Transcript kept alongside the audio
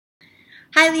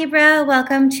Hi Libra,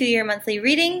 welcome to your monthly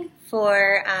reading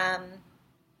for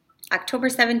October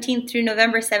 17th through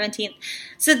November 17th.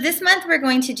 So this month we're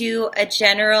going to do a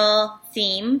general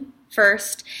theme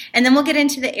first, and then we'll get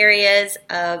into the areas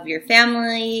of your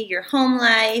family, your home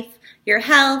life, your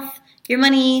health, your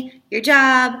money, your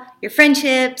job, your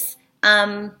friendships,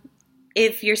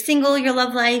 if you're single, your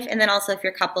love life, and then also if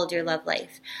you're coupled, your love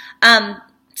life.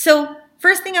 So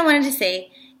first thing I wanted to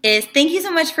say is thank you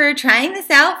so much for trying this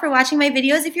out, for watching my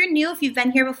videos. If you're new, if you've been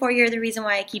here before, you're the reason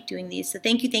why I keep doing these. So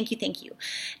thank you, thank you, thank you.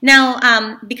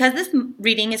 Now, because this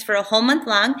reading is for a whole month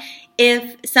long,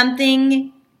 if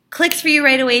something clicks for you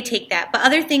right away, take that. But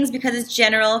other things, because it's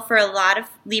general for a lot of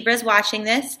Libras watching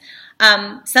this,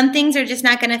 some things are just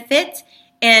not going to fit.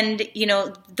 And, you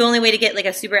know, the only way to get like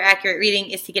a super accurate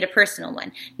reading is to get a personal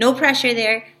one. No pressure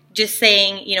there, just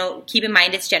saying, you know, keep in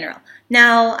mind it's general.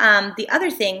 Now, the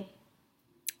other thing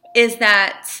is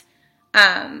that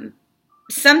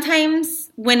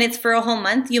sometimes when it's for a whole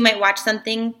month, you might watch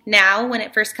something now when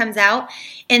it first comes out,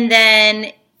 and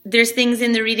then there's things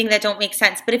in the reading that don't make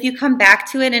sense. But if you come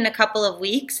back to it in a couple of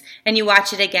weeks and you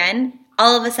watch it again,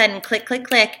 all of a sudden, click, click,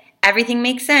 click, everything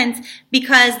makes sense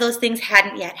because those things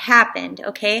hadn't yet happened,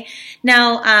 okay?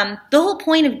 Now, the whole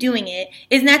point of doing it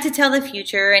is not to tell the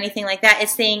future or anything like that.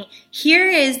 It's saying, here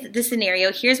is the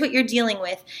scenario, here's what you're dealing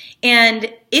with,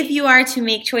 and if you are to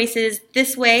make choices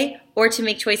this way or to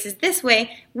make choices this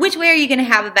way, which way are you going to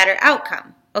have a better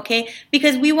outcome? Okay,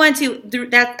 because we want to,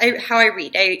 that's how I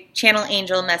read. I channel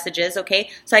angel messages, okay?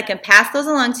 So I can pass those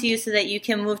along to you so that you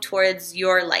can move towards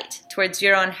your light, towards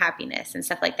your own happiness and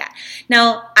stuff like that.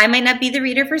 Now, I might not be the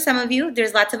reader for some of you.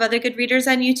 There's lots of other good readers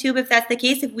on YouTube if that's the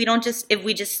case. If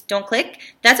we just don't click,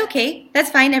 that's okay. That's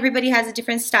fine. Everybody has a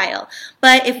different style.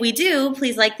 But if we do,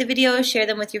 please like the videos, share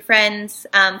them with your friends,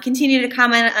 continue to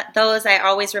comment on those. I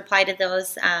always reply to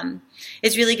those.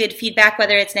 It's really good feedback,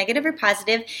 whether it's negative or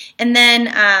positive. And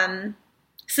then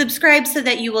subscribe so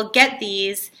that you will get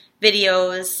these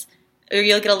videos, or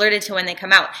you'll get alerted to when they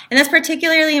come out. And that's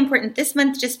particularly important this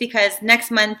month just because next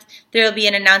month there will be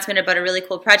an announcement about a really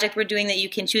cool project we're doing that you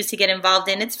can choose to get involved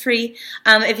in. It's free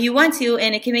if you want to,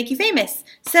 and it can make you famous.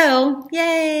 So,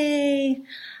 yay!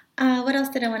 What else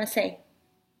did I want to say?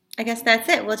 I guess that's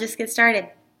it. We'll just get started.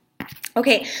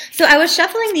 Okay, so I was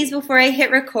shuffling these before I hit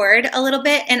record a little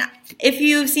bit, and if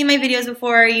you've seen my videos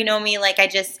before, you know me, like I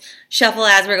just shuffle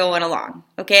as we're going along,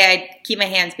 okay? I keep my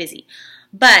hands busy.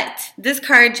 But this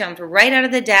card jumped right out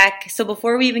of the deck, so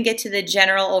before we even get to the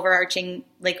general overarching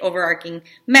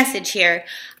message here,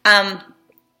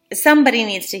 somebody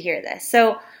needs to hear this.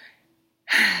 So,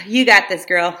 you got this,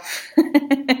 girl.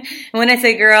 When I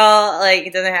say girl, like,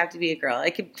 it doesn't have to be a girl.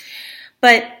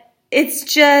 But it's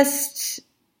just,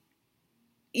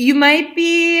 you might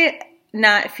be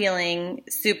not feeling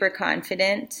super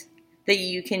confident that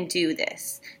you can do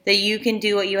this, that you can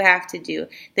do what you have to do,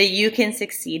 that you can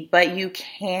succeed, but you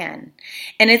can.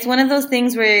 And it's one of those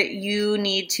things where you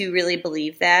need to really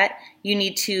believe that. You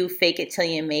need to fake it till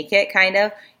you make it, kind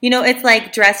of. You know, it's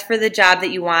like dress for the job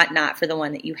that you want, not for the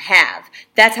one that you have.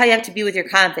 That's how you have to be with your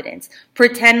confidence.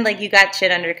 Pretend like you got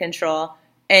shit under control,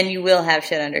 and you will have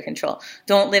shit under control.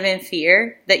 Don't live in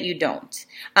fear that you don't.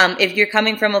 If you're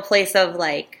coming from a place of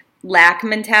like lack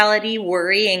mentality,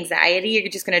 worry, anxiety, you're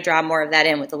just going to draw more of that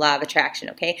in with the law of attraction,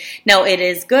 okay? Now, it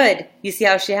is good. You see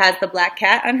how she has the black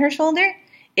cat on her shoulder?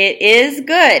 It is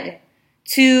good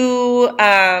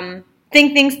to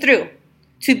think things through,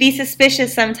 to be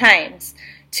suspicious sometimes,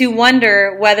 to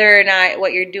wonder whether or not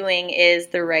what you're doing is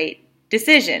the right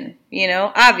decision, you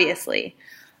know, obviously.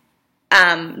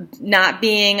 Not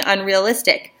being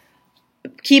unrealistic.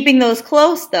 Keeping those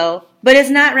close, though, but it's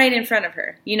not right in front of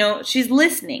her. You know, she's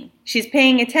listening. She's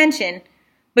paying attention,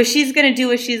 but she's going to do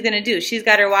what she's going to do. She's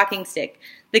got her walking stick.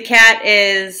 The cat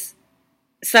is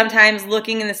sometimes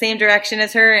looking in the same direction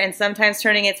as her and sometimes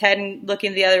turning its head and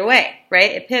looking the other way,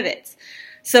 right? It pivots.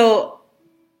 So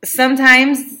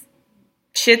sometimes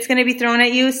shit's going to be thrown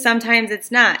at you. Sometimes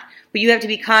it's not. But you have to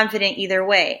be confident either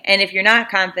way. And if you're not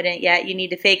confident yet, you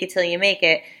need to fake it till you make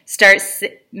it. Start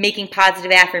making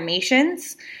positive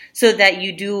affirmations so that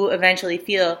you do eventually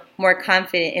feel more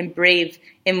confident and brave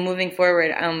in moving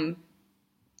forward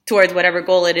towards whatever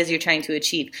goal it is you're trying to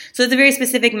achieve. So it's a very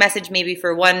specific message maybe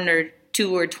for 1 or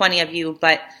 2 or 20 of you.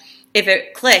 But if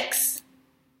it clicks,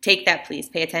 take that, please.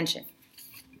 Pay attention.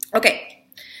 Okay.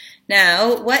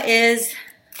 Now, what is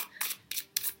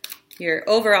your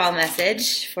overall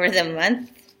message for the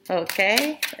month?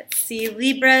 Okay, let's see,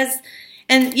 Libras.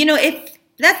 And you know, if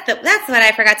that's what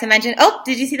I forgot to mention. Oh,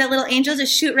 did you see that little angel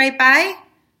just shoot right by?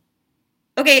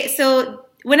 Okay, so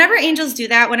whenever angels do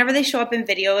that, whenever they show up in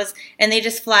videos and they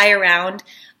just fly around,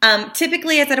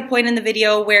 Typically, it's at a point in the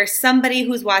video where somebody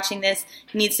who's watching this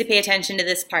needs to pay attention to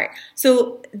this part.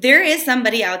 So there is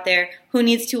somebody out there who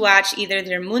needs to watch either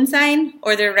their moon sign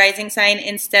or their rising sign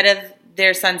instead of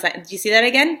their sun sign. Do you see that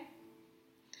again?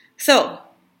 So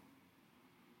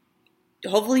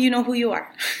hopefully you know who you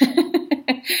are.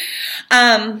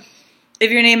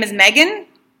 If your name is Megan,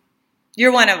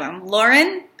 you're one of them.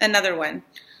 Lauren, another one.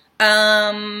 But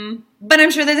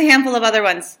I'm sure there's a handful of other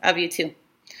ones of you too.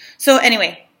 So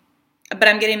anyway, but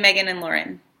I'm getting Megan and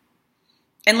Lauren.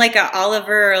 And like a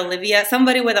Oliver or Olivia,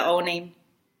 somebody with an O name.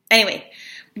 Anyway,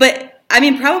 but I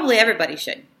mean, probably everybody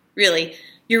should, really.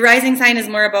 Your rising sign is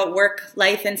more about work,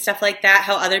 life, and stuff like that,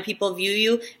 how other people view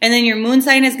you. And then your moon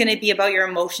sign is going to be about your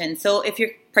emotions. So if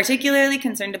you're particularly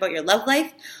concerned about your love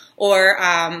life or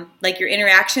like your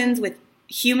interactions with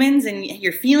humans and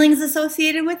your feelings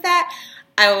associated with that,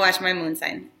 I will watch my moon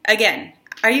sign. Again,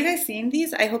 are you guys seeing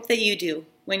these? I hope that you do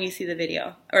when you see the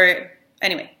video. Or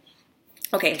anyway.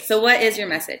 Okay, so what is your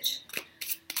message?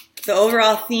 The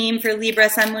overall theme for Libra,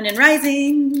 Sun, Moon, and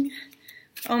Rising.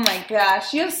 Oh my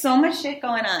gosh, you have so much shit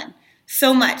going on.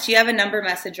 So much. You have a number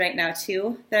message right now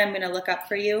too that I'm going to look up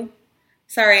for you.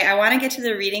 Sorry, I want to get to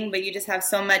the reading, but you just have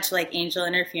so much like angel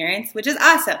interference, which is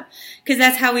awesome because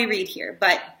that's how we read here.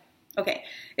 But okay,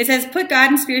 it says put God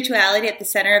and spirituality at the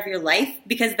center of your life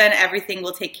because then everything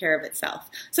will take care of itself.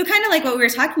 So kind of like what we were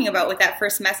talking about with that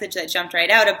first message that jumped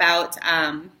right out about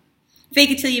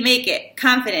fake it till you make it,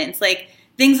 confidence, like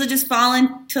things will just fall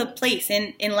into place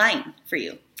in line for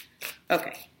you.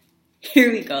 Okay,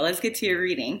 here we go. Let's get to your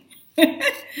reading.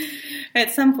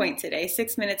 At some point today,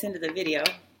 6 minutes into the video,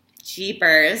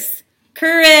 jeepers,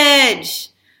 courage.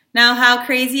 Now how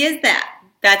crazy is that?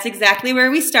 That's exactly where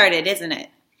we started, isn't it?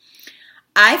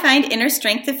 I find inner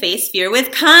strength to face fear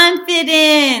with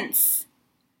confidence.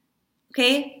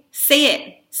 Okay, say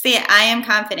it. Say it. I am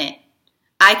confident.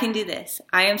 I can do this.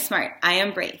 I am smart. I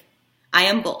am brave. I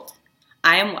am bold.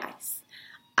 I am wise.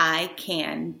 I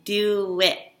can do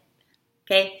it.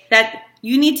 Okay, that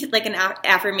you need to like an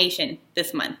affirmation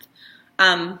this month.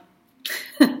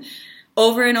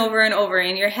 Over and over and over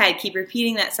in your head. Keep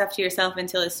repeating that stuff to yourself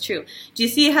until it's true. Do you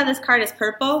see how this card is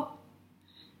purple?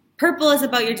 Purple is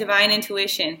about your divine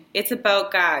intuition. It's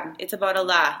about God. It's about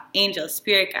Allah, angels,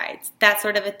 spirit guides, that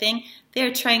sort of a thing.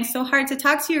 They're trying so hard to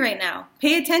talk to you right now.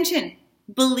 Pay attention.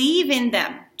 Believe in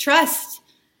them. Trust.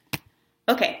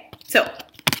 Okay, so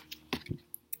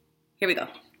here we go.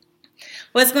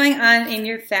 What's going on in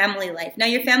your family life? Now,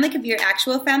 your family could be your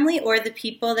actual family or the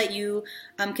people that you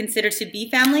consider to be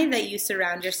family that you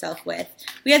surround yourself with.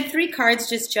 We had 3 cards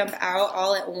just jump out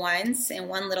all at once in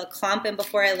one little clump, and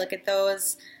before I look at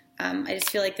those, I just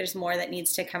feel like there's more that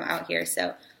needs to come out here,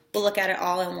 so we'll look at it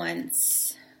all at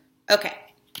once. Okay.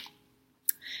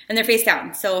 And they're face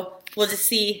down, so we'll just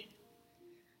see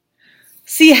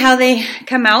how they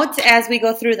come out as we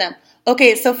go through them.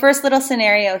 Okay, so first little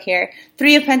scenario here.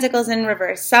 3 of Pentacles in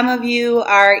reverse. Some of you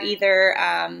are either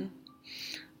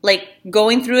like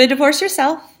going through a divorce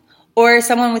yourself, or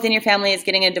someone within your family is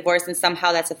getting a divorce and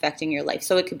somehow that's affecting your life.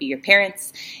 So it could be your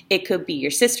parents, it could be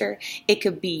your sister, it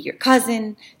could be your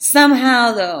cousin.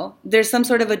 Somehow, though, there's some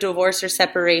sort of a divorce or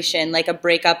separation, like a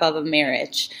breakup of a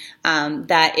marriage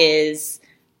that is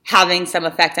having some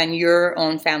effect on your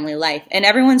own family life. And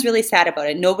everyone's really sad about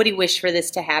it. Nobody wished for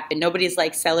this to happen. Nobody's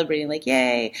like celebrating, like,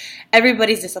 yay.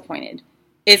 Everybody's disappointed.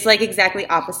 It's like exactly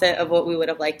opposite of what we would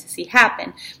have liked to see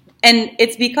happen. And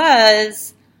it's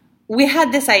because we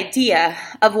had this idea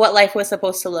of what life was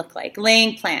supposed to look like,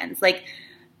 laying plans. Like,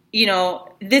 you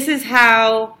know, this is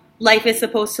how life is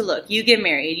supposed to look. You get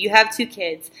married. You have 2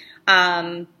 kids.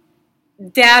 Dad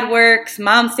works.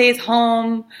 Mom stays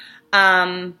home.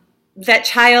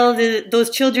 Those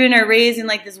children are raised in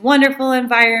like this wonderful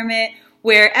environment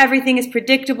where everything is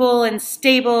predictable and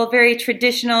stable, very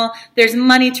traditional. There's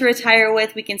money to retire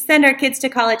with. We can send our kids to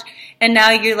college. And now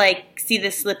you're like, see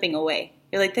this slipping away.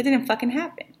 You're like, that didn't fucking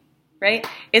happen, right?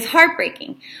 It's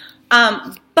heartbreaking.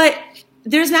 But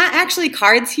there's not actually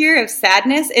cards here of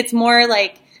sadness. It's more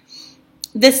like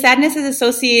the sadness is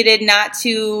associated not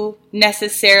to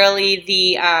necessarily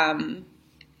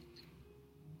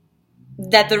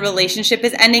that the relationship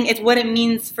is ending. It's what it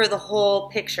means for the whole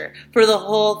picture, for the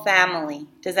whole family.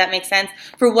 Does that make sense?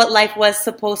 For what life was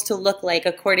supposed to look like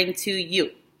according to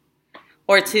you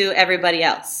or to everybody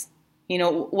else. You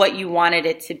know, what you wanted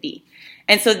it to be.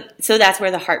 And so that's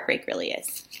where the heartbreak really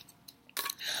is.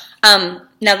 Now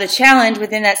the challenge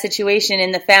within that situation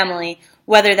in the family,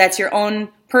 whether that's your own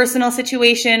personal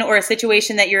situation or a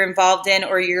situation that you're involved in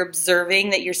or you're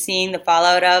observing that you're seeing the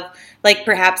fallout of, like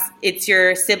perhaps it's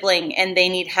your sibling and they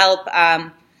need help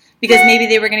because maybe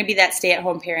they were going to be that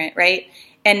stay-at-home parent, right?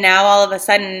 and now all of a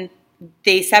sudden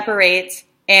they separate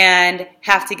and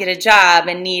have to get a job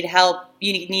and need help.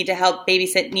 You need to help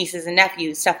babysit nieces and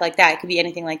nephews, stuff like that. It could be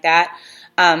anything like that.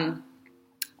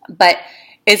 But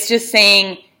it's just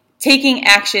saying taking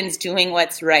actions, doing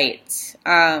what's right.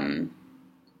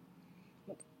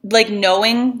 Like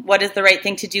knowing what is the right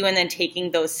thing to do and then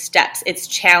taking those steps. It's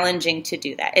challenging to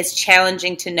do that. It's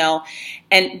challenging to know.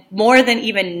 And more than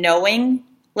even knowing,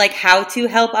 like how to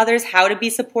help others, how to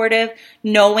be supportive,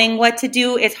 knowing what to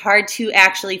do, it's hard to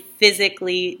actually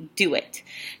physically do it.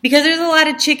 Because there's a lot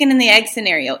of chicken and the egg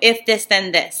scenario. If this,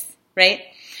 then this, right?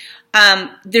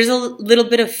 There's a little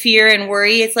bit of fear and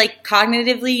worry. It's like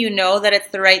cognitively you know that it's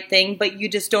the right thing, but you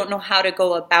just don't know how to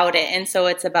go about it. And so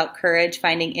it's about courage,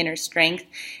 finding inner strength,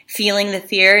 feeling the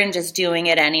fear and just doing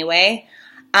it anyway.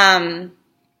 For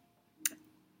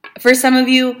some of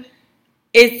you,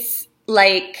 it's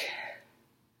like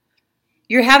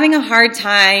you're having a hard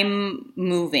time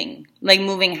moving, like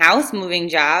moving house, moving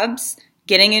jobs,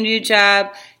 getting a new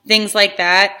job, things like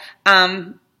that.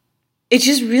 It's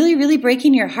just really, really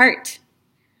breaking your heart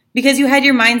because you had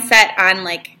your mind set on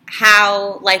like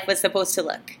how life was supposed to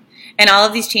look. And all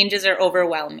of these changes are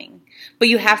overwhelming. But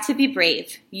you have to be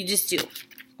brave. You just do.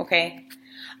 Okay?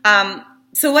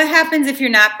 So what happens if you're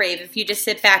not brave, if you just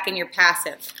sit back and you're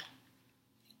passive?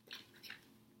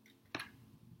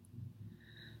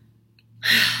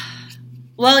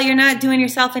 Well, you're not doing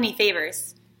yourself any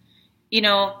favors. You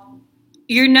know,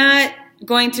 you're not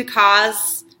going to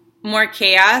cause more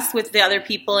chaos with the other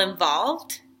people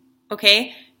involved,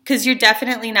 okay? Because you're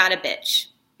definitely not a bitch.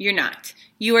 You're not.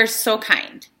 You are so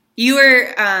kind. You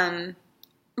are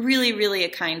really, really a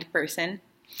kind person,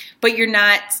 but you're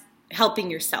not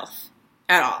helping yourself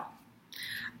at all.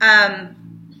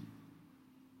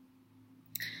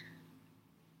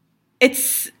 It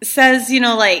says, you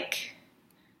know, like,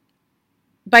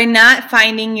 by not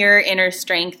finding your inner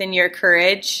strength and your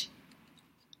courage,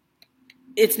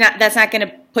 that's not going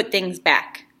to put things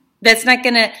back. That's not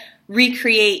going to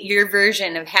recreate your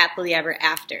version of happily ever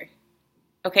after.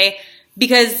 Okay?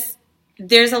 Because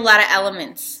there's a lot of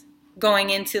elements going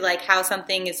into like how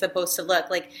something is supposed to look.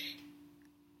 Like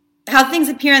how things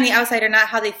appear on the outside are not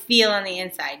how they feel on the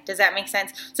inside. Does that make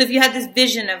sense? So if you had this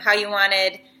vision of how you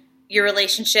wanted your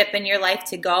relationship and your life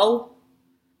to go,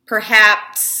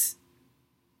 perhaps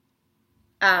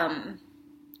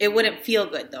it wouldn't feel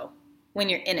good though when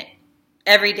you're in it.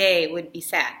 Every day would be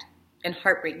sad and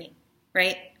heartbreaking,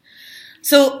 right?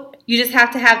 So you just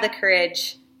have to have the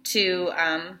courage to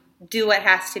do what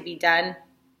has to be done,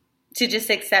 to just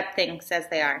accept things as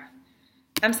they are.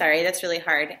 I'm sorry, that's really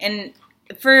hard. And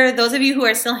for those of you who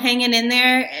are still hanging in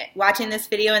there watching this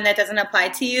video and that doesn't apply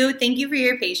to you, thank you for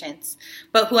your patience.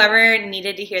 But whoever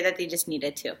needed to hear that, they just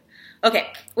needed to.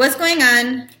 Okay, what's going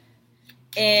on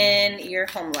in your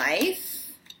home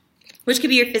life, which could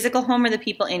be your physical home or the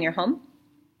people in your home?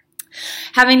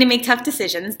 Having to make tough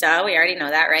decisions, duh, we already know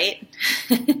that, right?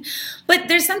 But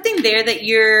there's something there that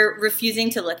you're refusing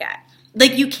to look at.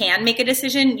 Like you can make a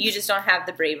decision, you just don't have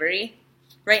the bravery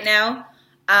right now.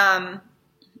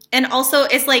 And also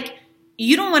it's like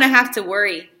you don't want to have to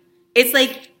worry. It's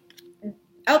like,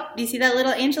 oh, do you see that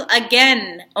little angel?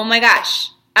 Again, oh my gosh.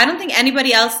 I don't think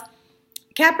anybody else,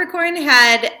 Capricorn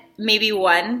had maybe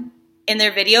one in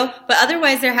their video, but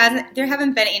otherwise there haven't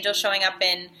been angels showing up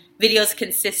in videos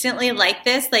consistently like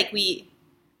this. Like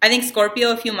I think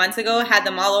Scorpio a few months ago had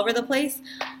them all over the place.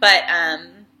 But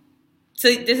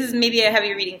so this is maybe a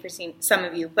heavy reading for some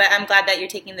of you, but I'm glad that you're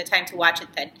taking the time to watch it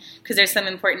then, because there's some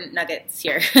important nuggets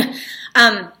here.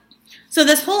 So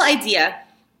this whole idea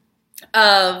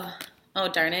of, oh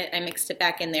darn it, I mixed it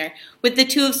back in there, with the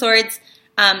Two of Swords,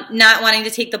 not wanting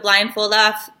to take the blindfold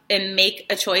off and make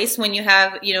a choice when you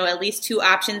have, you know, at least two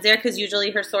options there, because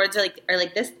usually her swords are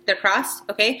like this, they're crossed,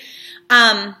 okay?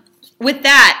 With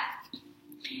that,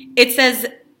 it says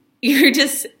you're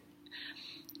just,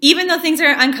 even though things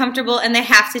are uncomfortable and they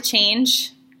have to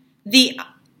change, the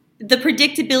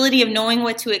predictability of knowing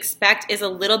what to expect is a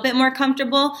little bit more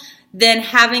comfortable than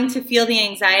having to feel the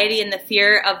anxiety and the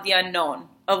fear of the unknown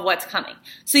of what's coming.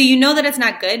 So you know that it's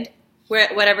not good,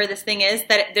 whatever this thing is,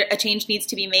 that a change needs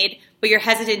to be made, but you're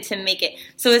hesitant to make it.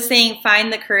 So it's saying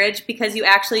find the courage, because you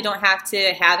actually don't have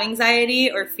to have anxiety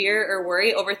or fear or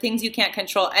worry over things you can't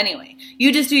control anyway.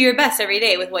 You just do your best every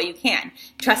day with what you can.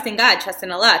 Trust in God, trust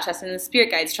in Allah, trust in the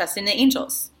spirit guides, trust in the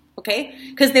angels, okay?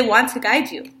 Because they want to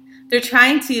guide you. They're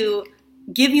trying to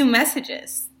give you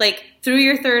messages, like through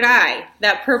your third eye,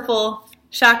 that purple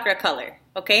chakra color,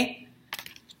 okay?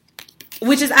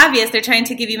 Which is obvious. They're trying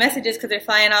to give you messages because they're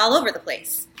flying all over the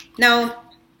place. Now,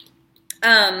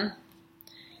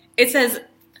 it says,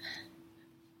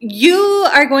 you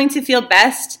are going to feel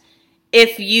best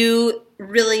if you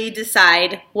really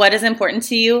decide what is important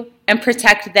to you and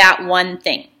protect that one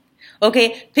thing.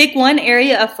 Okay, pick one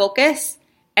area of focus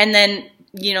and then,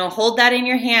 you know, hold that in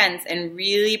your hands and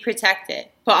really protect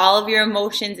it. Put all of your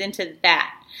emotions into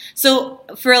that. So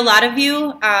for a lot of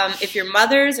you, if you're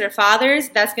mothers or fathers,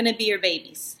 that's going to be your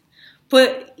babies.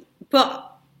 Put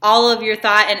all of your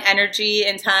thought and energy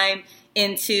and time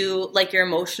into like your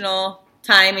emotional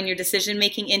time and your decision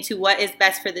making into what is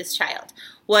best for this child.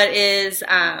 What is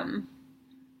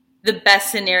the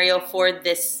best scenario for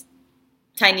this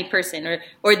tiny person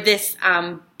or this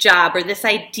job or this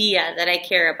idea that I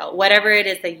care about. Whatever it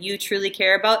is that you truly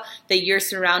care about, that you're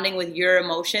surrounding with your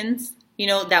emotions, you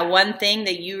know, that one thing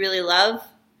that you really love,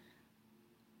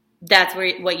 that's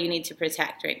what you need to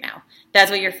protect right now. That's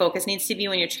what your focus needs to be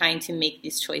when you're trying to make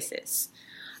these choices.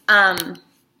 Now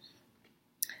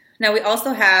we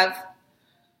also have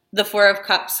the Four of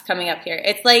Cups coming up here.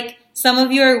 It's like some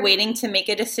of you are waiting to make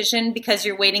a decision because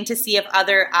you're waiting to see if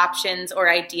other options or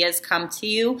ideas come to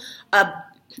you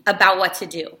about what to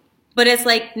do. But it's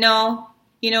like, no,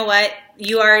 you know what?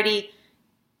 You already,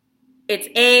 it's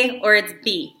A or it's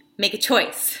B. Make a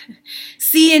choice.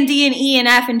 C and D and E and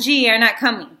F and G are not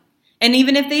coming. And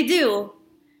even if they do,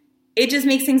 it just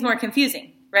makes things more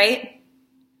confusing, right?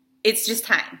 It's just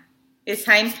time. It's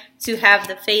time to have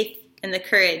the faith and the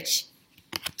courage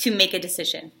to make a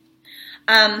decision.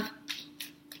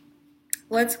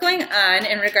 What's going on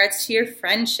in regards to your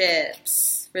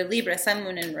friendships for Libra, Sun,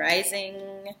 Moon, and Rising?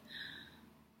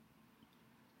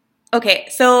 Okay,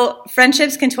 so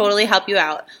friendships can totally help you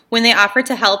out. When they offer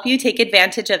to help you, take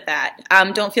advantage of that.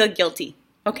 Don't feel guilty,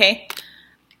 okay?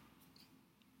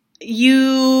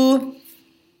 You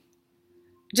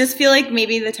just feel like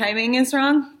maybe the timing is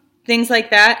wrong, things like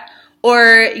that.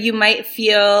 Or you might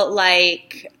feel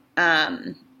like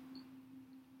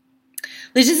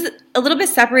they're just a little bit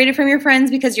separated from your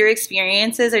friends because your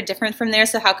experiences are different from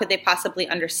theirs, so how could they possibly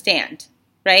understand,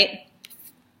 right?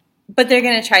 But they're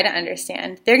going to try to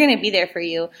understand. They're going to be there for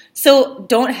you. So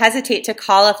don't hesitate to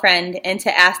call a friend and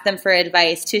to ask them for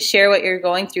advice, to share what you're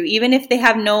going through, even if they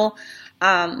have no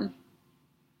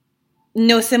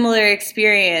similar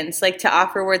experience, like to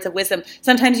offer words of wisdom.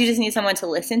 Sometimes you just need someone to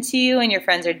listen to you, and your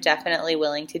friends are definitely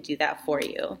willing to do that for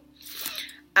you.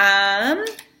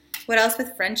 What else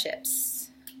with friendships?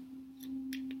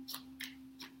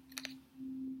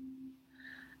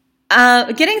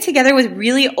 Getting together with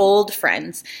really old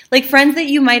friends, like friends that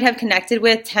you might have connected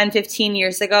with 10, 15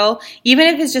 years ago, even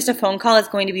if it's just a phone call, it's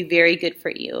going to be very good for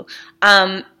you.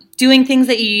 Doing things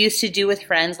that you used to do with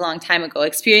friends a long time ago,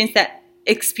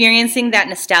 experiencing that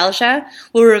nostalgia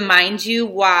will remind you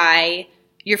why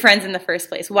you're friends in the first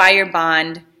place, why your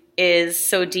bond is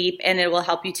so deep, and it will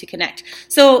help you to connect.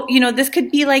 So, you know, this could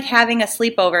be like having a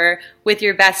sleepover with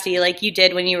your bestie like you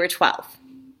did when you were 12,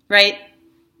 right?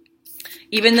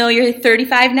 Even though you're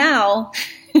 35 now,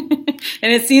 and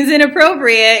it seems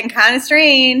inappropriate and kind of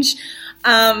strange,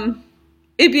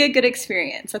 it'd be a good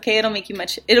experience, okay? It'll make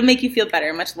you feel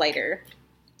better, much lighter.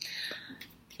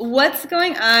 What's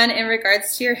going on in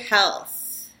regards to your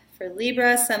health for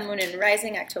Libra, Sun, Moon, and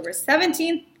Rising, October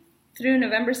 17th through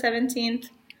November 17th?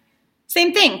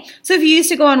 Same thing. So if you used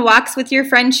to go on walks with your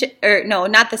friends, or no,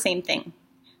 not the same thing.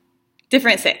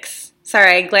 Different 6.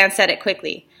 Sorry, I glanced at it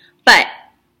quickly. But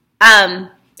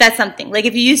that's something. Like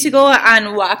if you used to go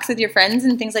on walks with your friends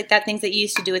and things like that, things that you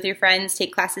used to do with your friends,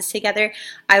 take classes together,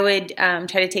 I would try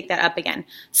to take that up again.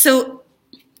 So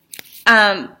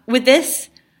with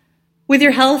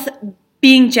your health,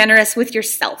 being generous with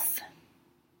yourself.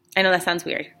 I know that sounds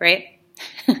weird, right?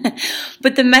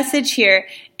 But the message here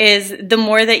is the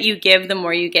more that you give, the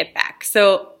more you get back.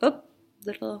 So,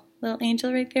 little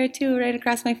angel right there too, right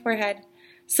across my forehead.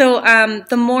 So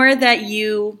the more that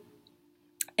you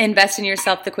invest in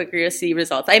yourself, the quicker you'll see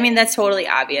results. I mean, that's totally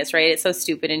obvious, right? It's so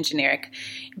stupid and generic.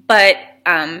 But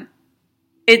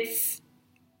it's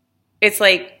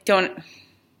like,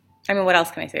 what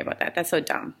else can I say about that? That's so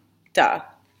dumb. Duh.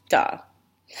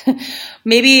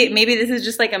 Maybe this is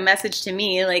just like a message to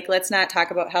me, like, let's not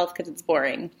talk about health because it's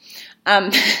boring.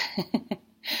 But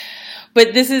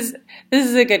this is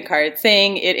a good card,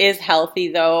 saying it is healthy,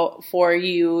 though, for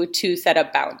you to set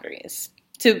up boundaries.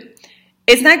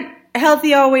 It's not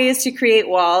healthy always to create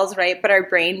walls, right? But our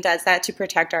brain does that to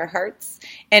protect our hearts.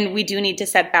 And we do need to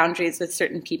set boundaries with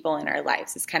certain people in our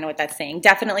lives, is kind of what that's saying.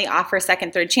 Definitely offer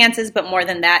second, third chances, but more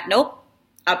than that, nope,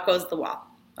 up goes the wall,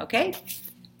 okay?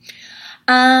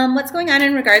 What's going on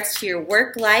in regards to your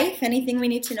work life? Anything we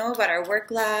need to know about our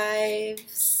work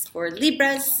lives for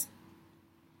Libras?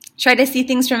 Try to see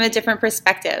things from a different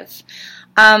perspective.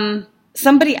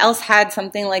 somebody else had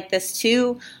something like this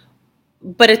too,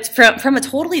 but it's from a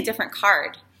totally different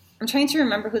card. I'm trying to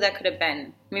remember who that could have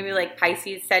been. Maybe like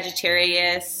Pisces,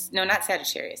 Sagittarius. No, not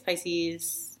Sagittarius.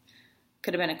 Pisces.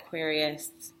 Could have been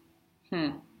Aquarius.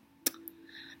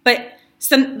 But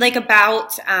some like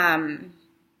about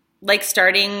like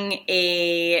starting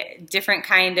a different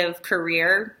kind of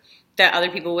career that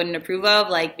other people wouldn't approve of,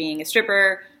 like being a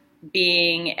stripper,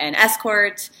 being an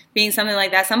escort, being something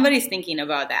like that. Somebody's thinking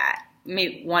about that.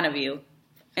 Maybe one of you.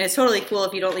 And it's totally cool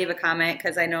if you don't leave a comment,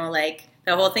 because I know like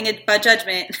the whole thing about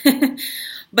judgment.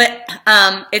 But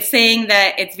it's saying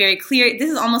that it's very clear. This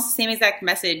is almost the same exact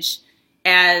message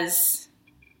as,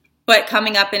 but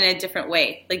coming up in a different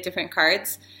way, like different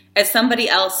cards, as somebody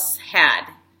else had.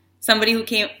 Somebody who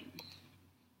came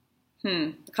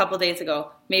a couple days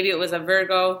ago. Maybe it was a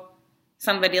Virgo,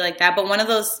 somebody like that. But one of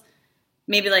those,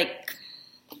 maybe like,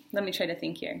 let me try to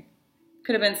think here.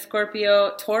 Could have been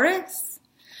Scorpio, Taurus?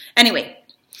 Anyway.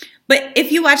 But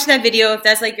if you watch that video, if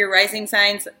that's like your rising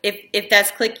signs, if that's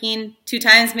clicking 2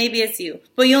 times, maybe it's you.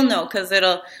 But you'll know, because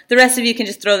the rest of you can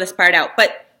just throw this part out.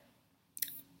 But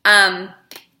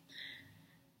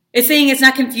it's saying it's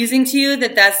not confusing to you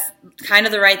that that's kind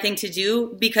of the right thing to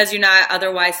do, because you're not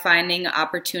otherwise finding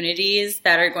opportunities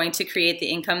that are going to create the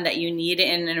income that you need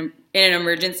in an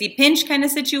emergency pinch kind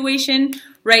of situation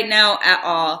right now at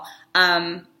all.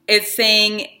 It's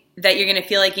saying that you're going to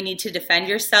feel like you need to defend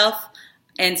yourself.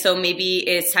 And so maybe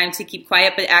it's time to keep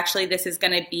quiet, but actually this is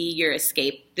going to be your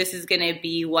escape. This is going to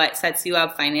be what sets you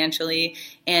up financially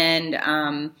and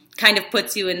kind of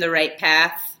puts you in the right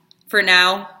path for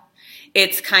now.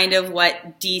 It's kind of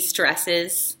what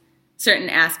de-stresses certain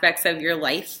aspects of your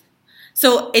life.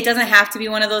 So it doesn't have to be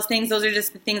one of those things. Those are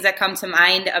just the things that come to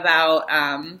mind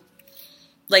about,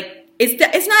 like,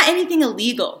 it's not anything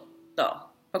illegal, though.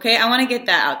 Okay, I want to get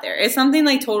that out there. It's something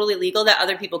like totally legal that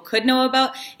other people could know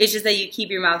about. It's just that you keep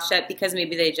your mouth shut because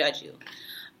maybe they judge you.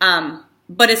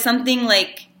 But it's something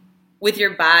like with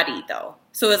your body, though.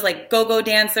 So it's like go-go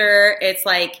dancer. It's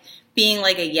like being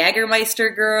like a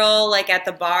Jägermeister girl, like at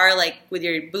the bar, like with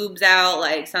your boobs out,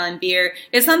 like selling beer.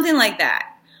 It's something like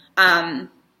that.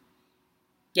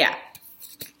 Yeah.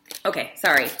 Okay,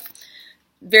 sorry.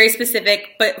 Very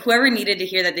specific, but whoever needed to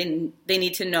hear that, they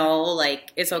need to know,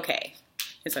 like, it's okay.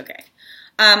 It's okay.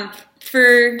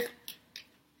 For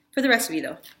the rest of you,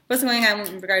 though, what's going on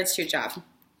in regards to your job?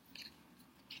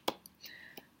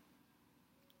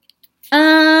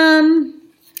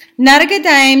 Not a good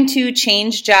time to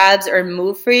change jobs or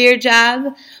move for your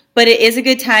job, but it is a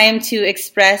good time to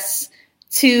express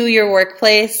to your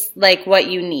workplace like what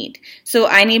you need. So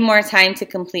I need more time to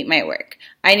complete my work.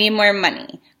 I need more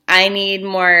money. I need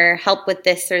more help with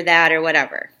this or that or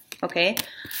whatever. Okay?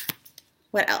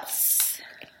 What else?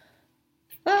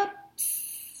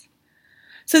 Oops.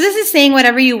 So this is saying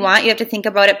whatever you want, you have to think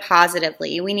about it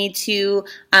positively. We need to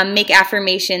make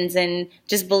affirmations and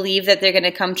just believe that they're going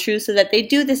to come true so that they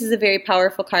do. This is a very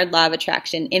powerful card, Law of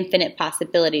Attraction, infinite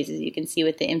possibilities, as you can see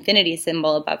with the infinity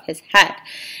symbol above his head.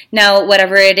 Now,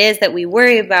 whatever it is that we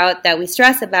worry about, that we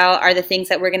stress about, are the things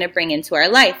that we're going to bring into our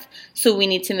life. So we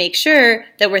need to make sure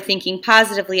that we're thinking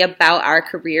positively about our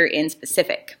career in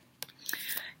specific.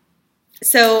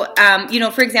 So,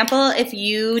 for example, if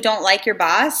you don't like your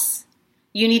boss,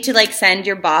 you need to like send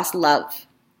your boss love.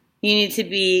 You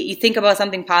think about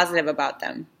something positive about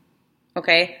them,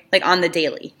 okay? Like on the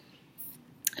daily.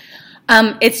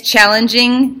 It's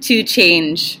challenging to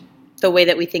change the way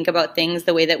that we think about things,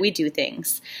 the way that we do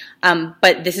things.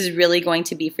 But this is really going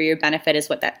to be for your benefit is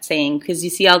what that's saying. Because you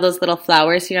see all those little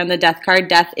flowers here on the death card.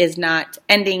 Death is not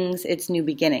endings, it's new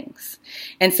beginnings.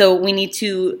 And so we need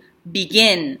to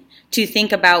begin to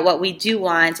think about what we do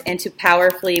want and to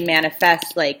powerfully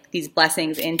manifest like these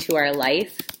blessings into our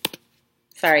life.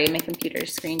 Sorry, my computer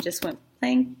screen just went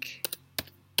blank.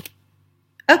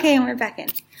 Okay, and we're back in.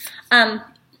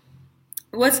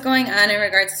 What's going on in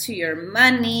regards to your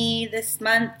money this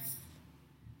month?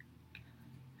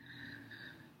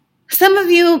 Some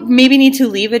of you maybe need to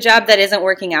leave a job that isn't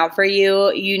working out for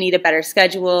you. You need a better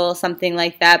schedule, something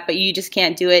like that, but you just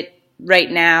can't do it right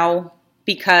now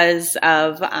because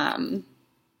of the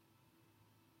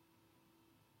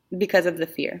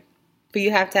fear. But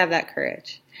you have to have that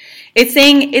courage. It's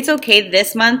saying it's okay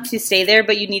this month to stay there,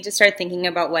 but you need to start thinking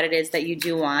about what it is that you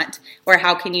do want, or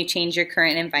how can you change your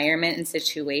current environment and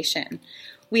situation.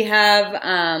 We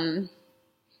have,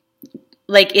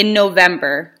 like in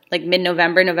November, like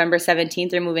mid-November, November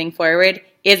 17th, or moving forward,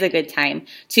 is a good time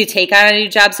to take on a new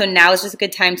job. So now is just a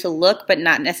good time to look, but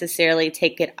not necessarily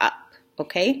take it up,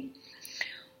 okay?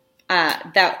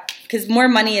 because more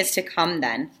money is to come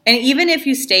then. And even if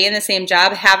you stay in the same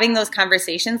job, having those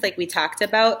conversations like we talked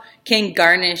about can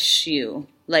garnish you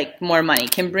like more money,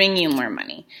 can bring you more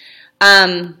money.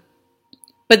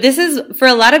 But this is, for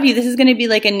a lot of you, this is going to be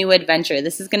like a new adventure.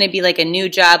 This is going to be like a new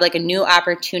job, like a new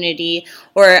opportunity,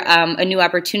 or a new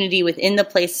opportunity within the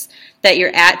place that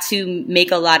you're at to make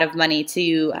a lot of money,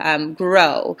 to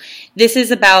grow. This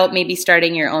is about maybe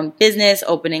starting your own business,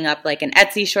 opening up like an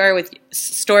Etsy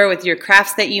store with your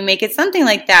crafts that you make. It's something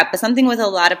like that, but something with a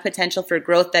lot of potential for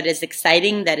growth that is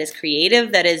exciting, that is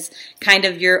creative, that is kind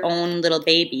of your own little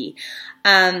baby.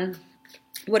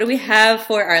 What do we have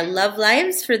for our love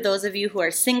lives? For those of you who are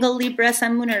single, Libra,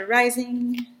 Sun, Moon, or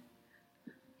Rising,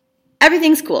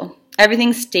 everything's cool.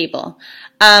 Everything's stable.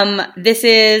 This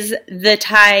is the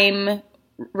time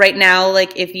right now,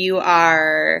 like if you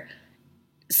are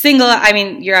single, I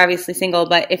mean, you're obviously single,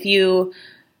 but if you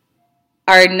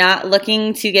are not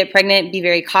looking to get pregnant, be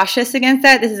very cautious against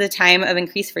that. This is a time of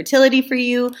increased fertility for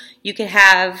you. You could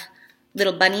have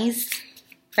little bunnies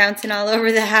bouncing all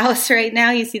over the house right now.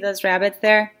 You see those rabbits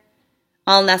there?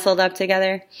 All nestled up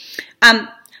together.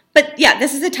 But yeah,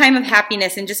 this is a time of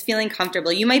happiness and just feeling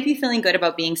comfortable. You might be feeling good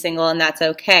about being single, and that's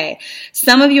okay.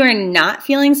 Some of you are not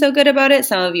feeling so good about it.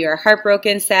 Some of you are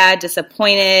heartbroken, sad,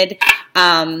 disappointed.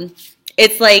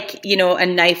 It's like, you know, a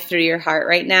knife through your heart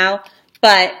right now.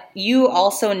 But you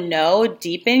also know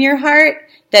deep in your heart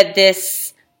that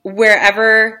this,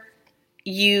 wherever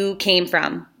you came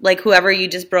from, like whoever you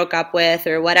just broke up with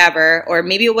or whatever, or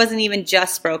maybe it wasn't even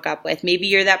just broke up with. Maybe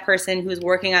you're that person who's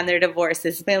working on their divorce.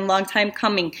 This has been a long time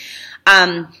coming.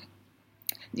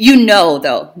 You know,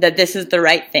 though, that this is the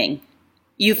right thing.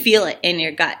 You feel it in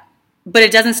your gut, but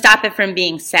it doesn't stop it from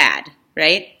being sad,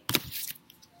 right?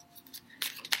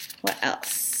 What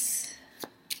else?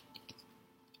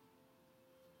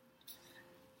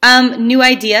 New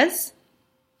ideas.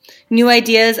 New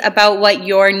ideas about what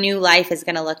your new life is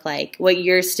going to look like, what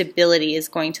your stability is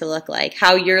going to look like,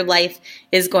 how your life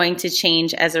is going to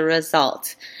change as a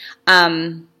result.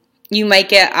 You might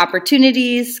get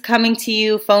opportunities coming to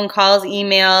you, phone calls,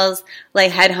 emails,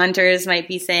 like headhunters might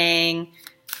be saying,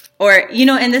 or, you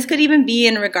know, and this could even be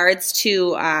in regards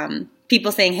to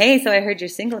people saying, hey, so I heard you're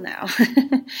single now.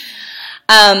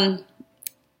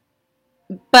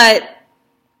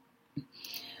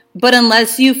 But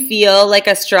unless you feel like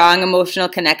a strong emotional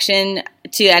connection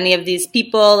to any of these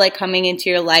people, like coming into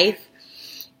your life,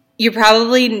 you're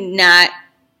probably not,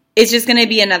 it's just going to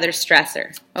be another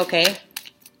stressor, okay?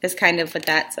 Is kind of what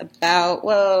that's about.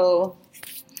 Whoa.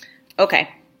 Okay.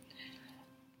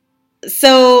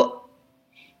 So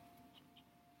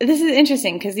this is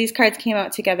interesting because these cards came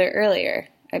out together earlier,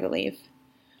 I believe.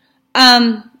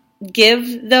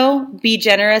 Give, though, be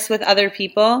generous with other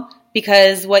people.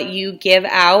 Because what you give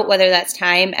out, whether that's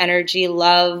time, energy,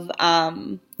 love,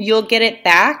 you'll get it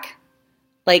back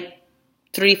like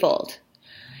threefold.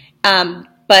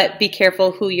 But be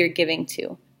careful who you're giving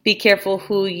to. Be careful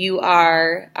who you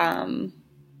are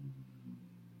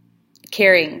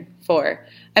caring for.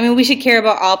 I mean, we should care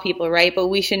about all people, right? But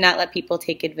we should not let people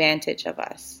take advantage of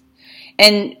us.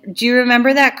 And do you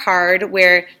remember that card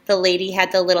where the lady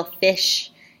had the little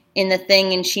fish in the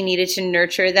thing and she needed to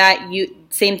nurture that?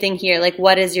 Same thing here. Like,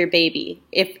 what is your baby?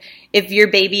 If your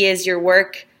baby is your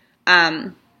work,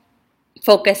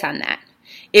 focus on that.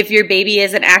 If your baby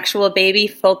is an actual baby,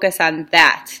 focus on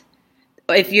that.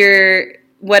 If you're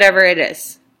whatever it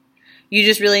is, you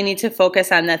just really need to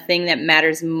focus on the thing that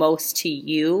matters most to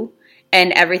you,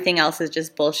 and everything else is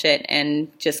just bullshit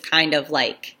and just kind of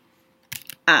like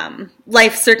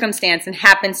life circumstance and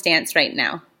happenstance right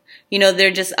now. You know, there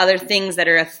are just other things that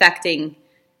are affecting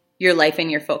your life and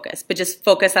your focus. But just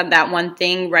focus on that one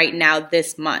thing right now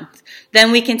this month.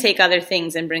 Then we can take other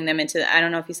things and bring them into, I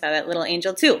don't know if you saw that little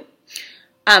angel too.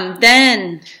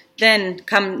 Then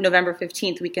come November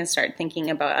 15th, we can start thinking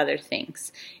about other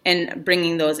things and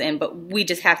bringing those in. But we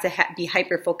just have to be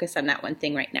hyper-focused on that one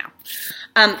thing right now.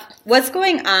 What's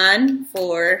going on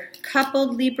for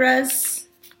coupled Libras?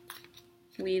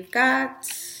 We've got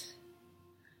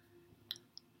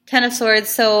Ten of Swords,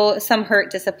 so some hurt,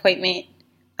 disappointment,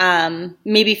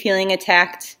 maybe feeling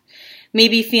attacked,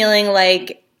 maybe feeling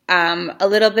like a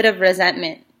little bit of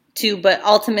resentment too, but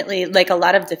ultimately like a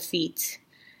lot of defeat.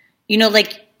 You know,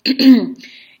 like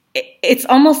it's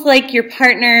almost like your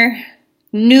partner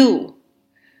knew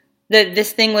that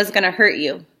this thing was going to hurt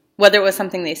you, whether it was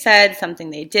something they said,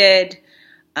 something they did,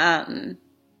 and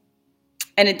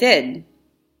it did,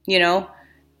 you know.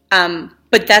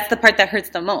 But that's the part that hurts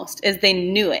the most, is they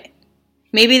knew it.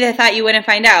 Maybe they thought you wouldn't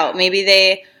find out. Maybe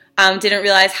they didn't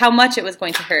realize how much it was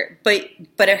going to hurt.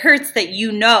 But it hurts that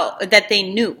you know, that they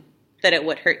knew. that it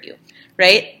would hurt you,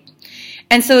 right?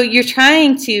 And so you're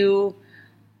trying to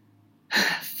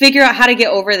figure out how to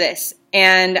get over this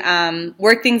and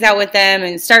work things out with them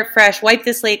and start fresh, wipe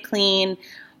the slate clean.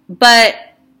 But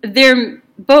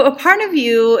a part of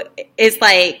you is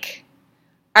like,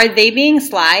 are they being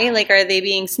sly? Like, are they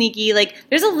being sneaky? Like,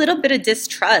 there's a little bit of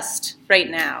distrust right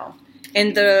now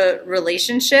in the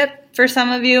relationship for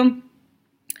some of you.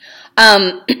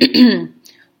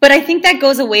 But I think that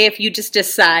goes away if you just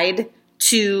decide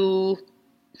to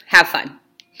have fun.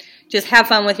 Just have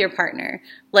fun with your partner.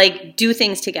 Like, do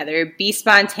things together. Be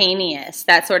spontaneous,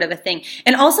 that sort of a thing.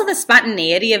 And also the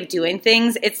spontaneity of doing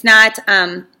things. It's not,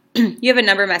 you have a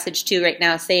number message too right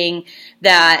now saying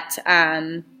that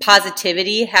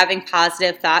positivity, having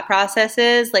positive thought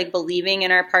processes, like believing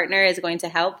in our partner is going to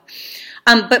help.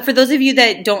 But for those of you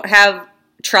that don't have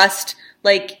trust,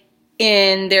 like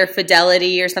in their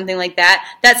fidelity or something like that,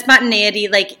 that spontaneity,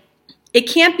 like it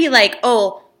can't be like,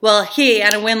 oh, well, hey,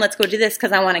 on a whim, let's go do this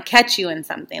because I want to catch you in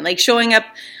something. Like showing up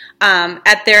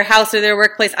at their house or their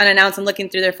workplace unannounced and looking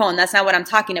through their phone. That's not what I'm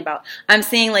talking about. I'm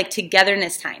saying like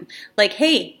togetherness time. Like,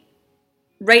 hey,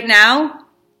 right now,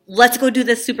 let's go do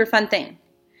this super fun thing.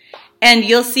 And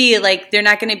you'll see, like, they're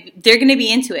going to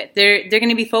be into it. They're going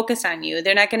to be focused on you.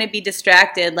 They're not going to be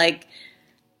distracted, like,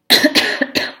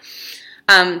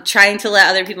 trying to let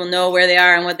other people know where they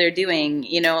are and what they're doing,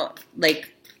 you know,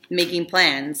 like making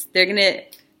plans. They're going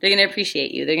to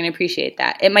appreciate you. They're going to appreciate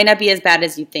that. It might not be as bad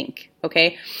as you think,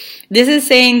 okay? This is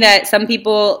saying that some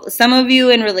of you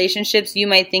in relationships, you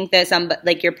might think that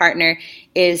like your partner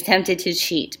is tempted to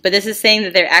cheat, but this is saying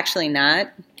that they're actually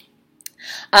not.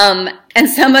 And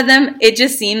some of them, it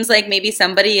just seems like maybe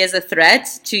somebody is a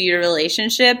threat to your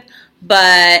relationship,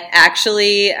 but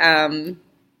actually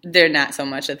they're not so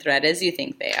much a threat as you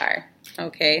think they are,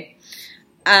 okay?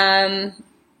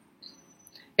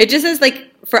 It just says, like,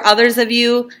 for others of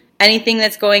you, anything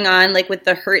that's going on, like with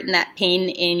the hurt and that pain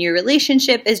in your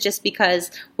relationship is just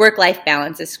because work-life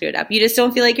balance is screwed up. You just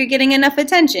don't feel like you're getting enough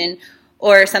attention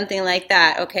or something like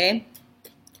that, okay?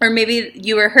 Or maybe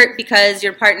you were hurt because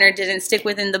your partner didn't stick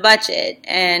within the budget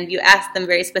and you asked them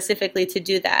very specifically to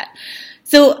do that.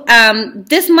 So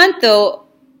this month, though,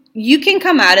 you can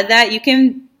come out of that.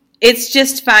 It's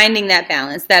just finding that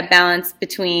balance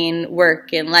between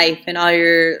work and life and all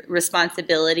your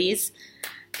responsibilities.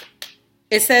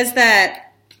 It says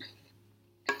that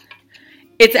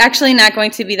it's actually not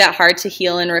going to be that hard to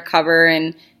heal and recover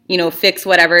and, you know, fix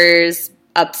whatever's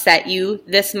upset you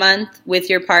this month with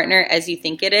your partner as you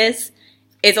think it is.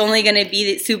 It's only going to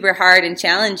be super hard and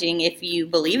challenging if you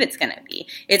believe it's going to be.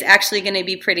 It's actually going to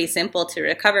be pretty simple to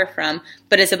recover from,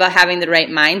 but it's about having the right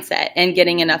mindset and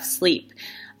getting enough sleep.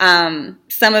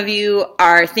 Some of you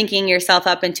are thinking yourself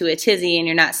up into a tizzy and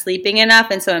you're not sleeping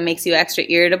enough, and so it makes you extra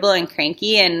irritable and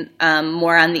cranky and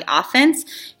more on the offense.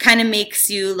 Kind of makes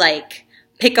you like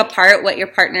pick apart what your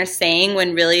partner's saying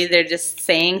when really they're just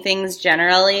saying things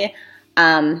generally.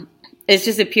 It's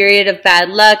just a period of bad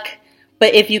luck.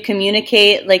 But if you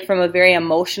communicate like from a very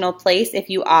emotional place, if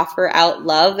you offer out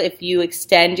love, if you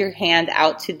extend your hand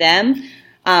out to them,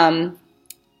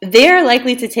 they're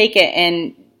likely to take it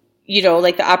and, you know,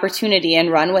 like the opportunity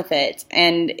and run with it.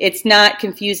 And it's not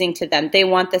confusing to them. They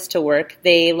want this to work.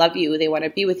 They love you. They want to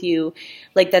be with you.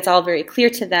 Like that's all very clear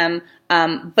to them.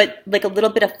 But like a little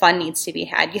bit of fun needs to be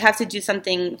had. You have to do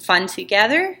something fun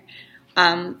together,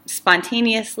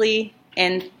 spontaneously,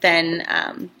 and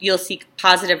then you'll see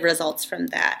positive results from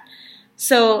that.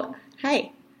 So,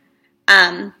 hi.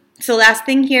 So last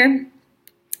thing here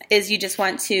is you just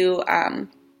want to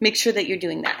make sure that you're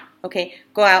doing that. Okay,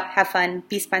 go out, have fun,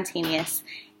 be spontaneous,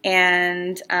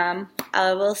 and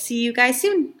I will see you guys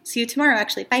soon. See you tomorrow,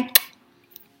 actually. Bye.